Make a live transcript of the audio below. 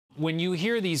when you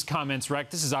hear these comments,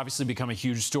 Reck, this has obviously become a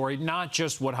huge story, not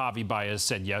just what Javy Baez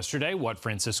said yesterday, what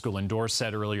Francisco Lindor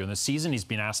said earlier in the season. He's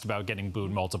been asked about getting booed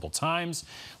multiple times.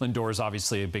 Lindor is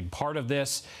obviously a big part of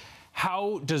this.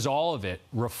 How does all of it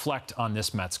reflect on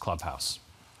this Mets clubhouse?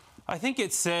 I think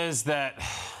it says that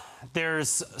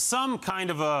there's some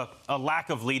kind of a lack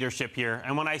of leadership here.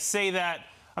 And when I say that,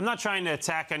 I'm not trying to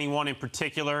attack anyone in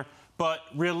particular, but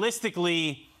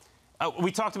realistically,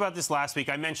 we talked about this last week.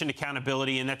 I mentioned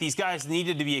accountability and that these guys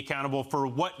needed to be accountable for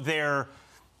what their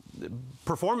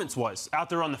performance was out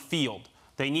there on the field.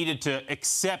 They needed to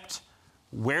accept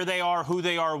where they are, who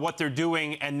they are, what they're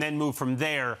doing, and then move from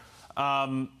there.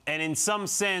 And in some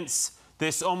sense,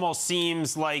 this almost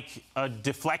seems like a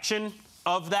deflection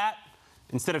of that.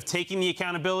 Instead of taking the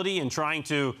accountability and trying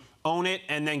to own it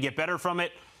and then get better from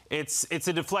it, it's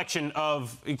a deflection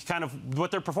of kind of what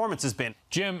their performance has been.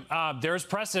 Jim, there's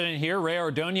precedent here. Rey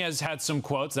Ordonez had some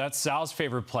quotes. That's Sal's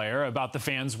favorite player, about the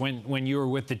fans when you were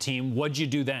with the team. What'd you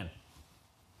do then?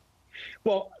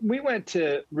 Well, we went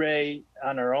to Rey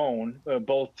on our own,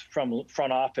 both from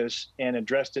front office, and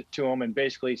addressed it to him and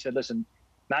basically said, listen,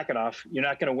 knock it off. You're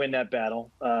not going to win that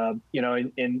battle.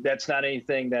 And that's not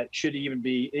anything that should even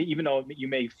be, even though you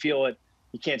may feel it,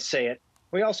 you can't say it.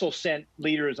 We also sent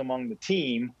leaders among the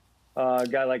team, a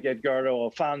guy like Edgardo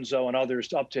Alfonso and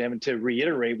others, up to him and to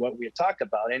reiterate what we had talked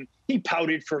about. And he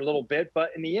pouted for a little bit,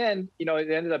 but in the end, it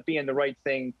ended up being the right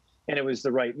thing, and it was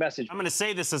the right message. I'm going to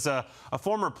say this as a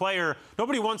former player.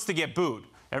 Nobody wants to get booed.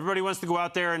 Everybody wants to go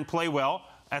out there and play well.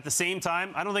 At the same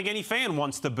time, I don't think any fan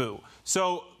wants to boo.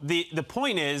 So the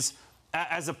point is,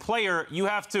 as a player, you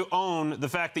have to own the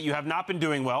fact that you have not been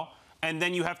doing well, and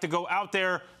then you have to go out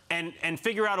there and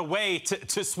figure out a way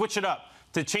to switch it up,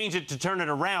 to change it, to turn it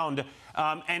around.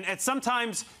 And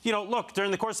sometimes, look,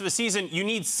 during the course of a season, you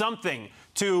need something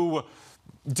to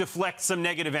deflect some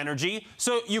negative energy.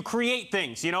 So you create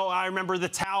things. I remember the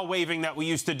towel waving that we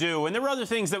used to do, and there were other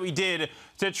things that we did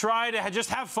to try to just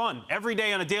have fun every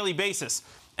day on a daily basis.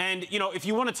 And, if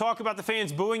you want to talk about the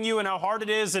fans booing you and how hard it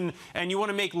is and you want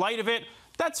to make light of it,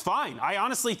 that's fine. I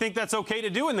honestly think that's okay to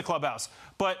do in the clubhouse.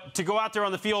 But to go out there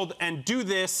on the field and do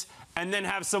this and then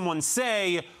have someone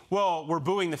say, well, we're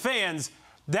booing the fans,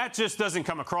 that just doesn't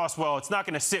come across well. It's not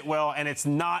going to sit well, and it's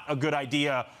not a good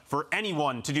idea for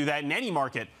anyone to do that in any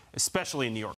market, especially in New York.